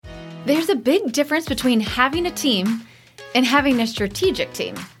There's a big difference between having a team and having a strategic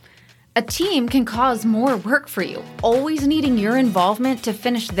team. A team can cause more work for you, always needing your involvement to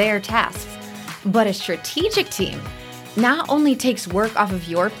finish their tasks. But a strategic team not only takes work off of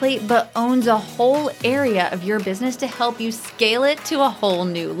your plate, but owns a whole area of your business to help you scale it to a whole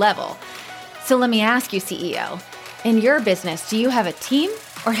new level. So let me ask you, CEO, in your business, do you have a team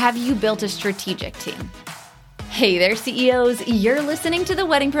or have you built a strategic team? Hey there, CEOs. You're listening to the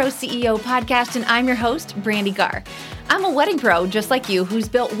Wedding Pro CEO podcast, and I'm your host, Brandy Gar. I'm a wedding pro just like you who's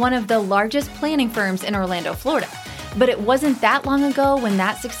built one of the largest planning firms in Orlando, Florida. But it wasn't that long ago when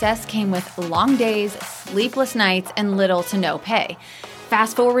that success came with long days, sleepless nights, and little to no pay.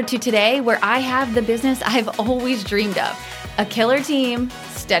 Fast forward to today where I have the business I've always dreamed of, a killer team,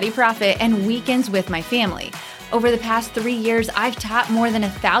 steady profit, and weekends with my family. Over the past 3 years, I've taught more than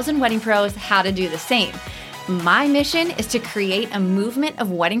 1,000 wedding pros how to do the same. My mission is to create a movement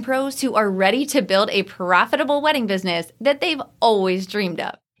of wedding pros who are ready to build a profitable wedding business that they've always dreamed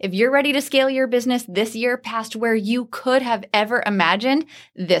of. If you're ready to scale your business this year past where you could have ever imagined,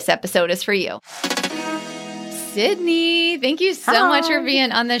 this episode is for you. Sydney, thank you so much for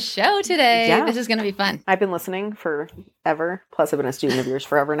being on the show today. Yeah. This is going to be fun. I've been listening forever. Plus, I've been a student of yours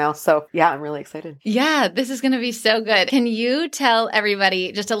forever now. So, yeah, I'm really excited. Yeah, this is going to be so good. Can you tell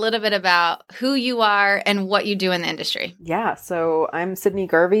everybody just a little bit about who you are and what you do in the industry? Yeah, so I'm Sydney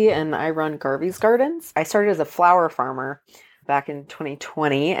Garvey, and I run Garvey's Gardens. I started as a flower farmer back in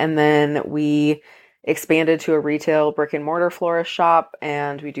 2020, and then we expanded to a retail brick and mortar florist shop,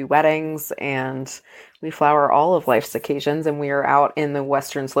 and we do weddings, and we flower all of life's occasions, and we are out in the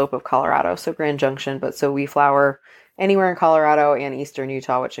western slope of Colorado, so Grand Junction, but so we flower anywhere in Colorado and eastern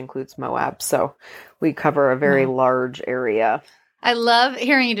Utah, which includes Moab, so we cover a very large area. I love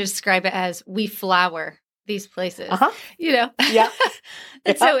hearing you describe it as we flower these places. You know? Yeah.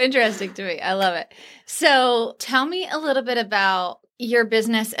 That's so interesting to me. I love it. So tell me a little bit about your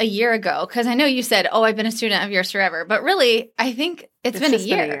business a year ago, because I know you said, I've been a student of yours forever, but really, I think it's been a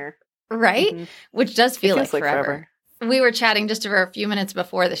year. Right? Mm-hmm. Which does feel like forever. We were chatting just for a few minutes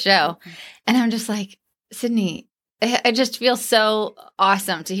before the show, and I'm just like, Sydney, I just feel so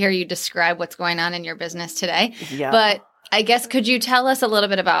awesome to hear you describe what's going on in your business today. Yeah. But I guess, could you tell us a little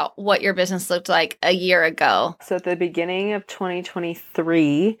bit about what your business looked like a year ago? So at the beginning of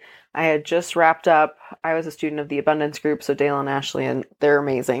 2023, I had just wrapped up. I was a student of the Abundance Group, so Dale and Ashley, and they're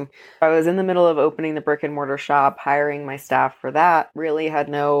amazing. I was in the middle of opening the brick and mortar shop, hiring my staff for that. Really had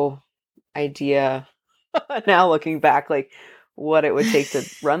no idea now looking back, like what it would take to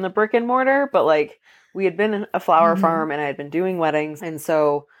run the brick and mortar. But like we had been a flower farm and I had been doing weddings. And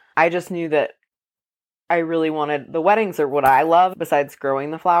so I just knew that I really wanted, the weddings are what I love besides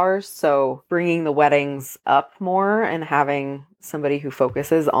growing the flowers. So bringing the weddings up more and having somebody who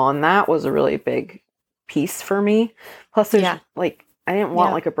focuses on that was a really big piece for me. Plus there's like, I didn't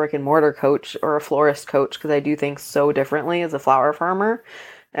want like a brick and mortar coach or a florist coach because I do things so differently as a flower farmer.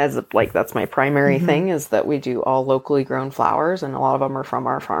 Like that's my primary thing is that we do all locally grown flowers and a lot of them are from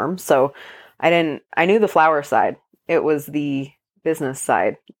our farm. So I knew the flower side. It was the business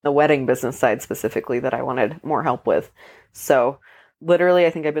side, the wedding business side specifically that I wanted more help with. So literally, I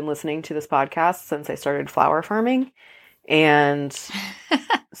think I've been listening to this podcast since I started flower farming. And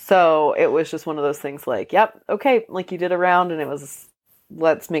so it was just one of those things like, yep, okay, like you did a round and it was,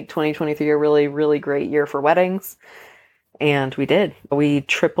 let's make 2023 a really, really great year for weddings. And we did. We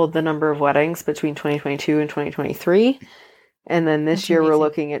tripled the number of weddings between 2022 and 2023. And then this year we're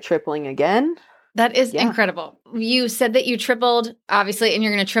looking at tripling again. That is incredible. You said that you tripled, obviously, and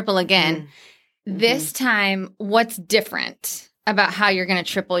you're going to triple again. This time, what's different about how you're going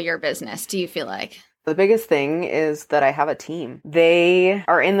to triple your business, do you feel like? The biggest thing is that I have a team. They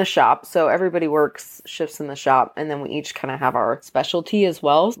are in the shop, so everybody works shifts in the shop, and then we each kind of have our specialty as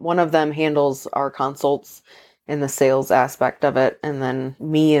well. One of them handles our consults in the sales aspect of it, and then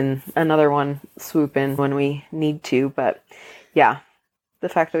me and another one swoop in when we need to. But yeah, the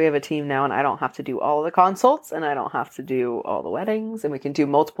fact that we have a team now and I don't have to do all the consults and I don't have to do all the weddings and we can do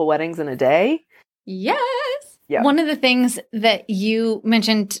multiple weddings in a day. Yes. Yeah. One of the things that you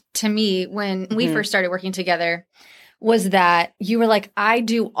mentioned to me when we first started working together was that you were like, I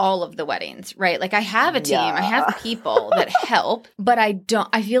do all of the weddings, right? Like I have a team, I have people that help, but I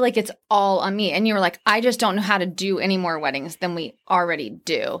feel like it's all on me. And you were like, I just don't know how to do any more weddings than we already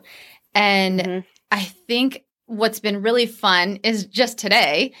do. And I think what's been really fun is just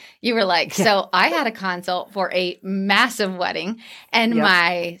today, you were like, so I had a consult for a massive wedding and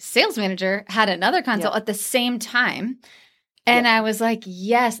my sales manager had another consult at the same time. And I was like,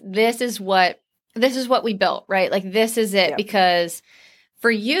 yes, this is what we built, right? Like this is it because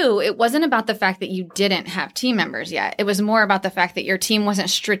for you, it wasn't about the fact that you didn't have team members yet. It was more about the fact that your team wasn't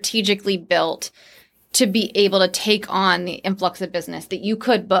strategically built to be able to take on the influx of business that you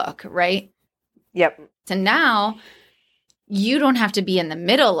could book, right? Yep. So now you don't have to be in the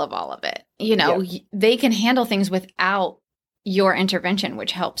middle of all of it. Yep. They can handle things without your intervention,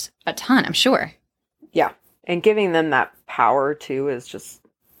 which helps a ton, I'm sure. Yeah. And giving them that power too is just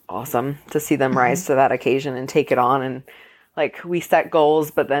awesome to see them rise to that occasion and take it on. And like, we set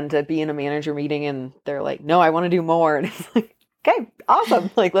goals, but then to be in a manager meeting and they're like, no, I want to do more. And it's like, okay, awesome.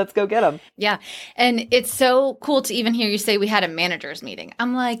 Like, let's go get them. Yeah. And it's so cool to even hear you say we had a manager's meeting.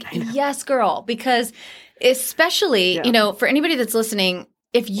 I'm like, yes, girl, because especially, for anybody that's listening,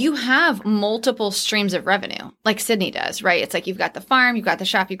 if you have multiple streams of revenue, like Sydney does, right? It's like you've got the farm, you've got the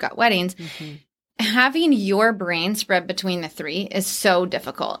shop, you've got weddings. Having your brain spread between the three is so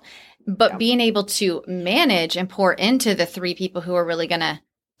difficult. But being able to manage and pour into the three people who are really going to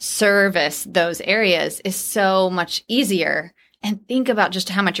service those areas is so much easier. And think about just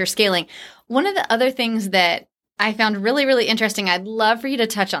how much you're scaling. One of the other things that I found really, really interesting, I'd love for you to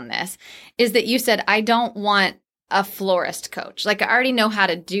touch on this, is that you said, I don't want a florist coach. Like, I already know how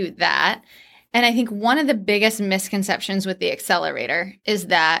to do that. And I think one of the biggest misconceptions with the accelerator is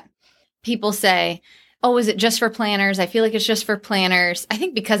that people say, oh, is it just for planners? I feel like it's just for planners. I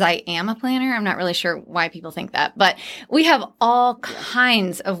think because I am a planner, I'm not really sure why people think that. But we have all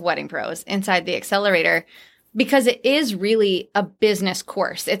kinds of wedding pros inside the accelerator because it is really a business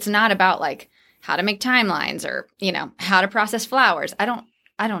course. It's not about like how to make timelines or, how to process flowers. I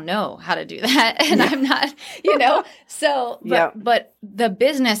don't know how to do that. And I'm not, so, but the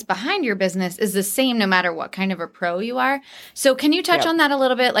business behind your business is the same no matter what kind of a pro you are. So can you touch on that a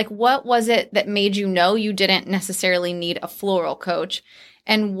little bit? Like, what was it that made you know you didn't necessarily need a floral coach?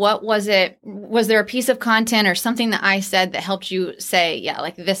 And what was it? Was there a piece of content or something that I said that helped you say, yeah,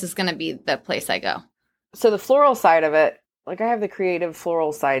 like this is going to be the place I go? So the floral side of it, like I have the creative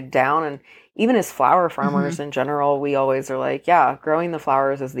floral side down, and even as flower farmers in general, we always are like, yeah, growing the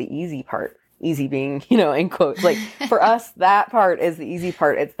flowers is the easy part. Easy being, in quotes. Like for us, that part is the easy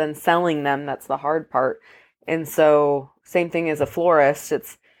part. It's then selling them that's the hard part. And so same thing as a florist.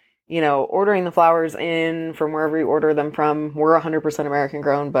 It's, ordering the flowers in from wherever you order them from. We're 100% American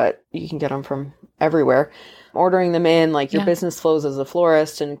grown, but you can get them from everywhere. Ordering them in, like your business flows as a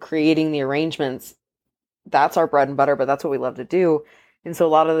florist and creating the arrangements. That's our bread and butter, but that's what we love to do. And so a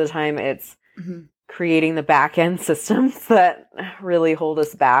lot of the time it's creating the back end systems that really hold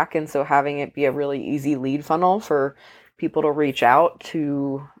us back. And so having it be a really easy lead funnel for people to reach out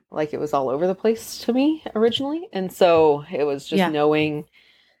to, like it was all over the place to me originally. And so it was just knowing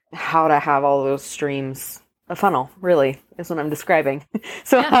how to have all those streams, a funnel really is what I'm describing.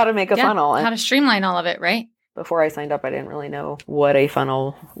 So how to make a funnel. How to streamline all of it, right? Before I signed up, I didn't really know what a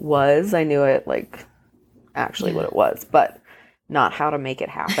funnel was. I knew it like actually what it was, but not how to make it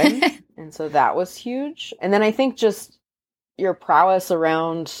happen. And so that was huge. And then I think just your prowess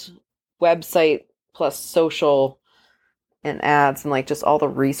around website plus social and ads and like just all the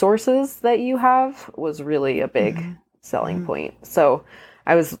resources that you have was really a big selling point. So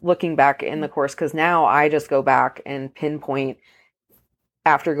I was looking back in the course because now I just go back and pinpoint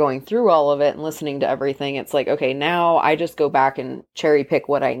after going through all of it and listening to everything. It's like, okay, now I just go back and cherry pick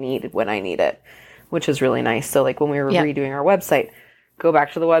what I need when I need it, which is really nice. So like when we were redoing our website, go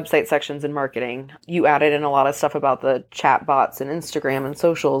back to the website sections in marketing. You added in a lot of stuff about the chat bots and Instagram and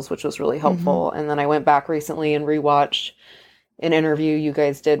socials, which was really helpful. And then I went back recently and rewatched an interview you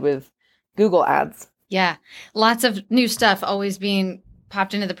guys did with Google Ads. Yeah. Lots of new stuff always being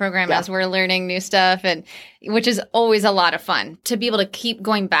popped into the program as we're learning new stuff, and which is always a lot of fun to be able to keep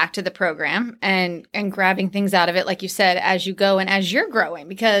going back to the program and grabbing things out of it, like you said, as you go and as you're growing,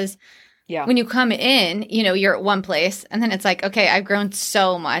 because when you come in, you're at one place and then it's like, okay, I've grown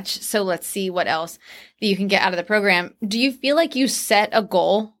so much. So let's see what else that you can get out of the program. Do you feel like you set a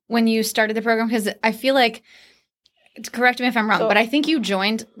goal when you started the program? Because I feel like, correct me if I'm wrong, but I think you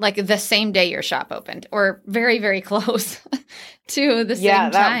joined like the same day your shop opened or very, very close to the same time. Yeah,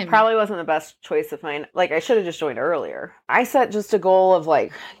 that probably wasn't the best choice of mine. Like I should have just joined earlier. I set just a goal of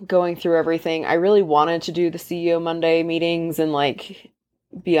like going through everything. I really wanted to do the CEO Monday meetings and like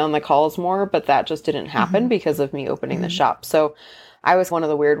be on the calls more, but that just didn't happen because of me opening the shop. So I was one of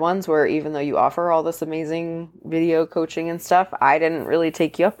the weird ones where even though you offer all this amazing video coaching and stuff, I didn't really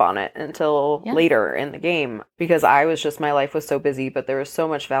take you up on it until later in the game because I was just, my life was so busy, but there was so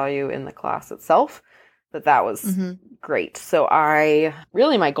much value in the class itself that was great. So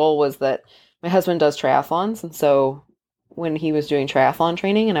my goal was that my husband does triathlons. And so when he was doing triathlon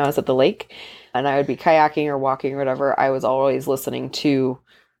training and I was at the lake and I would be kayaking or walking or whatever, I was always listening to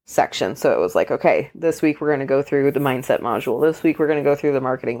sections. So it was like, okay, this week we're going to go through the mindset module. This week we're going to go through the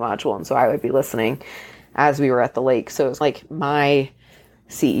marketing module. And so I would be listening as we were at the lake. So it was like my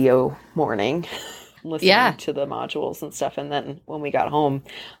CEO morning listening to the modules and stuff. And then when we got home,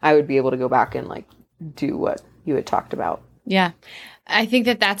 I would be able to go back and like do what you had talked about. Yeah. I think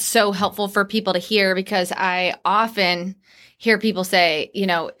that that's so helpful for people to hear because I often hear people say, you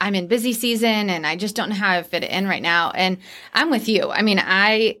know, I'm in busy season and I just don't know how to fit it in right now. And I'm with you. I mean,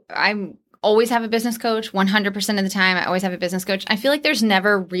 I'm always have a business coach 100% of the time. I always have a business coach. I feel like there's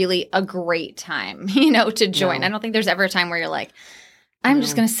never really a great time, you know, to join. No. I don't think there's ever a time where you're like, I'm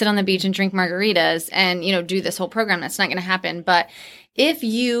just going to sit on the beach and drink margaritas and, you know, do this whole program. That's not going to happen. But if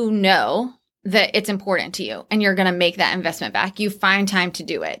you know that it's important to you and you're going to make that investment back, you find time to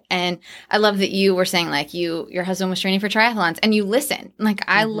do it. And I love that you were saying like your husband was training for triathlons and you listen. Like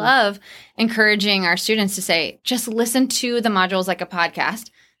I love encouraging our students to say, just listen to the modules like a podcast,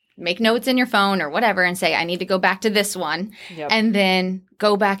 make notes in your phone or whatever and say, I need to go back to this one and then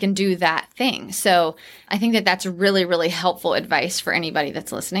go back and do that thing. So I think that that's really, really helpful advice for anybody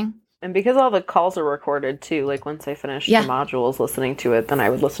that's listening. And because all the calls are recorded too, like once I finished the modules listening to it, then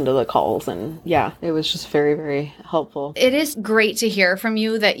I would listen to the calls. And it was just very, very helpful. It is great to hear from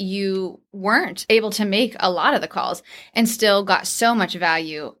you that you weren't able to make a lot of the calls and still got so much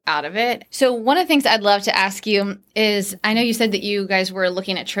value out of it. So one of the things I'd love to ask you is, I know you said that you guys were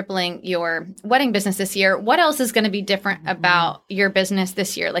looking at tripling your wedding business this year. What else is going to be different about your business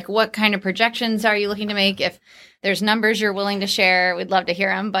this year? Like what kind of projections are you looking to make? If there's numbers you're willing to share, we'd love to hear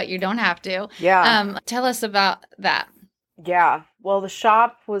them, but you don't have to. Yeah. Tell us about that. Yeah. Well, the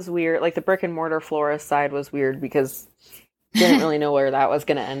shop was weird. Like the brick and mortar florist side was weird because didn't really know where that was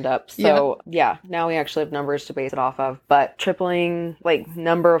going to end up. So now we actually have numbers to base it off of. But tripling like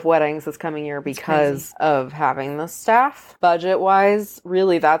number of weddings this coming year because of having the staff. Budget wise,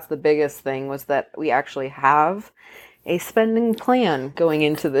 really that's the biggest thing was that we actually have a spending plan going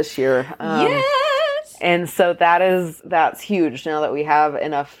into this year. And so that's huge now that we have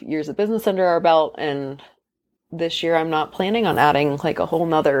enough years of business under our belt. And this year I'm not planning on adding like a whole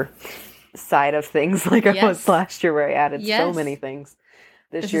nother side of things like I was last year where I added so many things.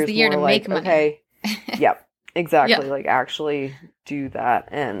 This year's the year more to like, make money. Okay, exactly. Like actually do that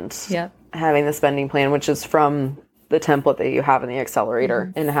and having the spending plan, which is from the template that you have in the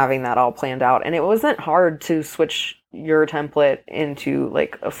accelerator and having that all planned out. And it wasn't hard to switch your template into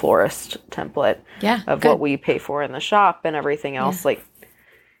like a florist template of what we pay for in the shop and everything else. Like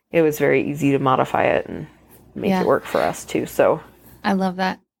it was very easy to modify it and make it work for us too. So I love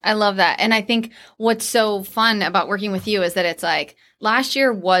that. And I think what's so fun about working with you is that it's like last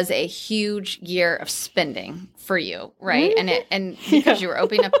year was a huge year of spending for you, right? And because you were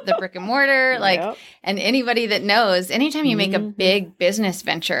opening up the brick and mortar, and anybody that knows, anytime you make a big business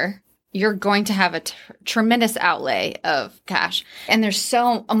venture, you're going to have a tremendous outlay of cash. And there's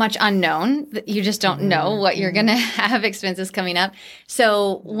so much unknown that you just don't know what you're going to have expenses coming up.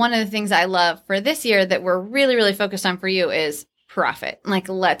 So one of the things I love for this year that we're really, really focused on for you is profit. Like,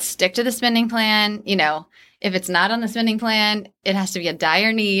 let's stick to the spending plan. You know, if it's not on the spending plan, it has to be a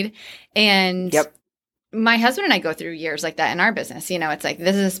dire need. And my husband and I go through years like that in our business. You know, it's like,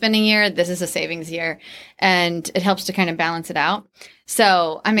 this is a spending year, this is a savings year, and it helps to kind of balance it out.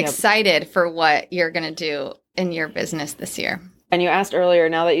 So I'm excited for what you're going to do in your business this year. And you asked earlier,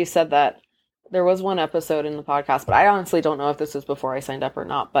 now that you said that, there was one episode in the podcast, but I honestly don't know if this was before I signed up or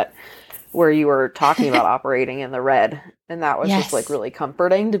not, but where you were talking about operating in the red. And that was just like really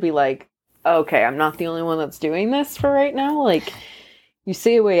comforting to be like, okay, I'm not the only one that's doing this for right now. Like, you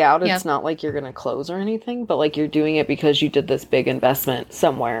see a way out. It's not like you're going to close or anything, but like you're doing it because you did this big investment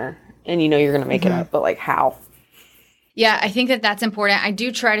somewhere and you know you're going to make it up, but like how? Yeah, I think that that's important. I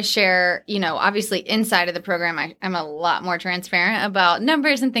do try to share, you know, obviously inside of the program, I'm a lot more transparent about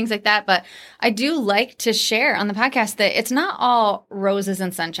numbers and things like that. But I do like to share on the podcast that it's not all roses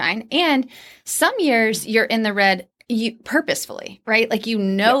and sunshine. And some years you're in the red purposefully, right? Like, you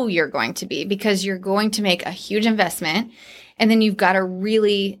know, you're going to be, because you're going to make a huge investment and then you've got to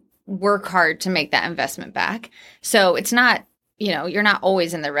really work hard to make that investment back. So it's not, you know, you're not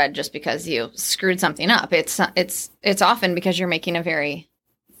always in the red just because you screwed something up. It's often because you're making a very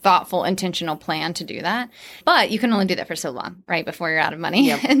thoughtful, intentional plan to do that. But you can only do that for so long, right? Before you're out of money.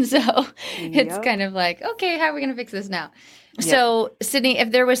 And so it's kind of like, okay, how are we going to fix this now? So Sydney,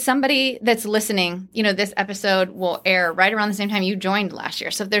 if there was somebody that's listening, you know, this episode will air right around the same time you joined last year.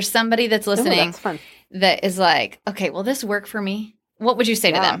 So if there's somebody that's listening that is like, okay, will this work for me? What would you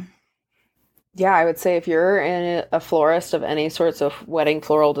say to them? Yeah, I would say if you're a florist of any sorts of wedding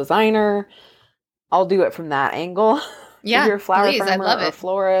floral designer, I'll do it from that angle. Yeah, if you're a flower please, I farmer love or it.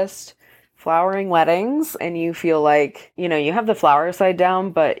 florist, flowering weddings, and you feel like, you have the flower side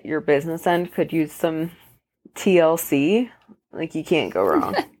down, but your business end could use some TLC, like you can't go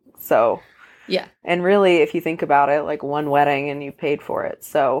wrong. So, Yeah. and really, if you think about it, like one wedding and you paid for it.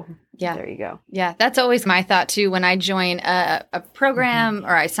 So, yeah, there you go. Yeah, that's always my thought too. When I join a program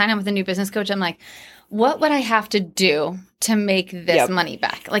or I sign up with a new business coach, I'm like, what would I have to do to make this money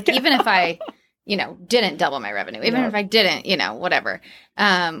back? Like, even if I, didn't double my revenue, even if I didn't, whatever,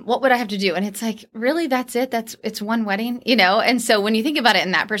 what would I have to do? And it's like, really, that's it. It's one wedding, And so when you think about it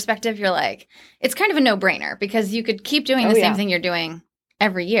in that perspective, you're like, it's kind of a no-brainer because you could keep doing the same thing you're doing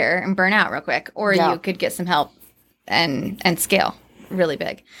every year and burn out real quick, or you could get some help and scale really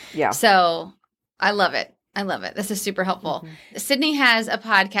big. Yeah. So I love it. I love it. This is super helpful. Mm-hmm. Sydney has a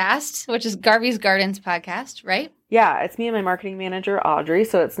podcast, which is Garvey's Gardens podcast, right? Yeah, it's me and my marketing manager, Audrey.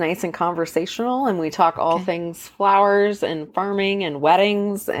 So it's nice and conversational, and we talk all things flowers and farming and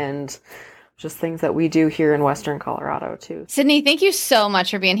weddings and just things that we do here in Western Colorado too. Sydney, thank you so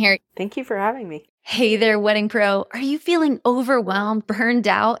much for being here. Thank you for having me. Hey there, wedding pro. Are you feeling overwhelmed, burned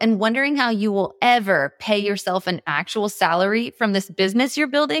out, and wondering how you will ever pay yourself an actual salary from this business you're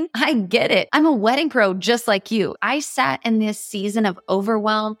building? I get it. I'm a wedding pro just like you. I sat in this season of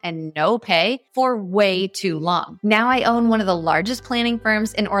overwhelm and no pay for way too long. Now I own one of the largest planning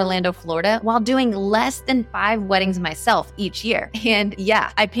firms in Orlando, Florida, while doing less than 5 weddings myself each year. And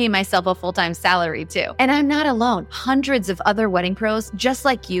yeah, I pay myself a full-time salary too. And I'm not alone. Hundreds of other wedding pros just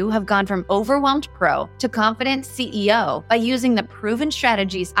like you have gone from overwhelmed pro to confident CEO by using the proven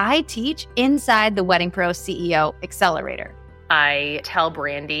strategies I teach inside the Wedding Pro CEO Accelerator. I tell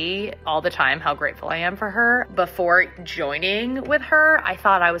Brandy all the time how grateful I am for her. Before joining with her, I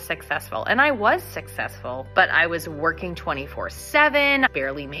thought I was successful, and I was successful, but I was working 24/7,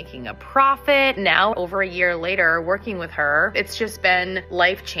 barely making a profit. Now, over a year later, working with her, it's just been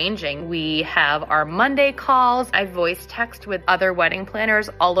life-changing. We have our Monday calls. I voice text with other wedding planners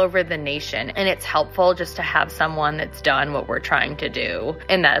all over the nation, and it's helpful just to have someone that's done what we're trying to do,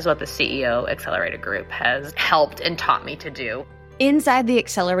 and that is what the CEO Accelerator Group has helped and taught me to do. Inside the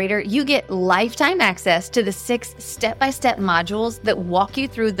Accelerator, you get lifetime access to the 6 step-by-step modules that walk you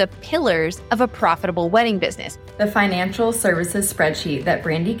through the pillars of a profitable wedding business. The financial services spreadsheet that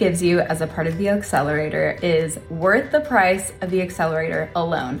Brandy gives you as a part of the Accelerator is worth the price of the Accelerator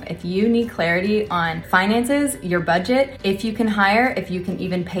alone. If you need clarity on finances, your budget, if you can hire, if you can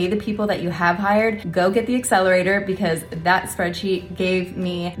even pay the people that you have hired, go get the Accelerator, because that spreadsheet gave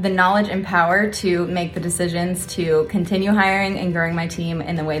me the knowledge and power to make the decisions to continue hiring and growing my team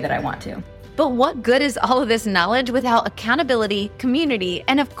in the way that I want to. But what good is all of this knowledge without accountability, community,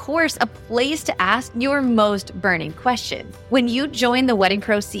 and of course, a place to ask your most burning question? When you join the Wedding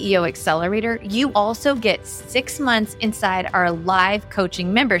Pro CEO Accelerator, you also get 6 months inside our live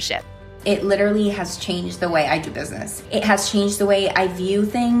coaching membership. It literally has changed the way I do business. It has changed the way I view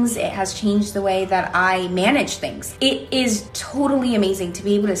things. It has changed the way that I manage things. It is totally amazing to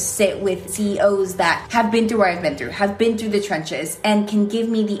be able to sit with CEOs that have been through what I've been through, have been through the trenches, and can give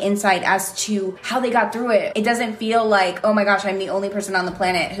me the insight as to how they got through it. It doesn't feel like, oh my gosh, I'm the only person on the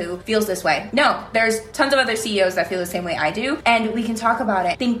planet who feels this way. No, there's tons of other CEOs that feel the same way I do, and we can talk about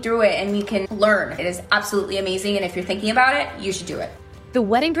it, think through it, and we can learn. It is absolutely amazing, and if you're thinking about it, you should do it. The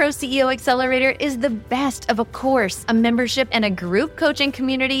Wedding Pro CEO Accelerator is the best of a course, a membership, and a group coaching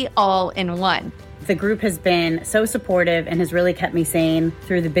community all in one. The group has been so supportive and has really kept me sane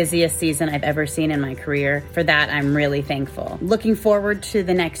through the busiest season I've ever seen in my career. For that, I'm really thankful. Looking forward to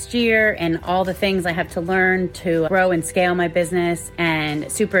the next year and all the things I have to learn to grow and scale my business, and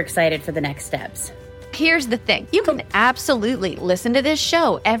super excited for the next steps. Here's the thing. You can absolutely listen to this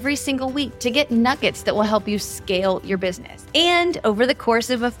show every single week to get nuggets that will help you scale your business. And over the course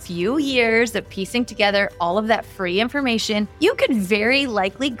of a few years of piecing together all of that free information, you could very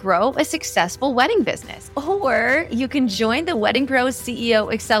likely grow a successful wedding business. Or you can join the Wedding Pro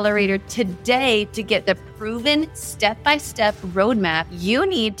CEO Accelerator today to get the proven step-by-step roadmap you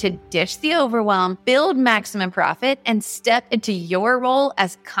need to ditch the overwhelm, build maximum profit, and step into your role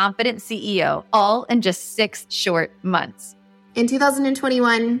as confident CEO, all in just 6 short months. In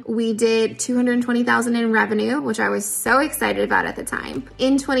 2021, we did $220,000 in revenue, which I was so excited about at the time.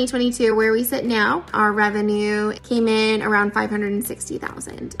 In 2022, where we sit now, our revenue came in around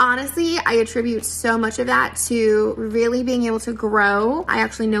 $560,000. Honestly, I attribute so much of that to really being able to grow. I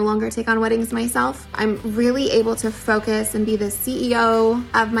actually no longer take on weddings myself. I'm really able to focus and be the CEO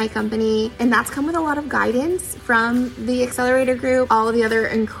of my company, and that's come with a lot of guidance from the Accelerator Group, all of the other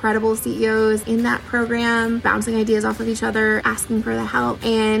incredible CEOs in that program, bouncing ideas off of each other, asking for the help,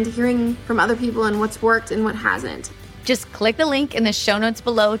 and hearing from other people and what's worked and what hasn't. Just click the link in the show notes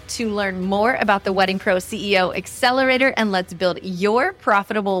below to learn more about the Wedding Pro CEO Accelerator, and let's build your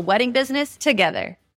profitable wedding business together.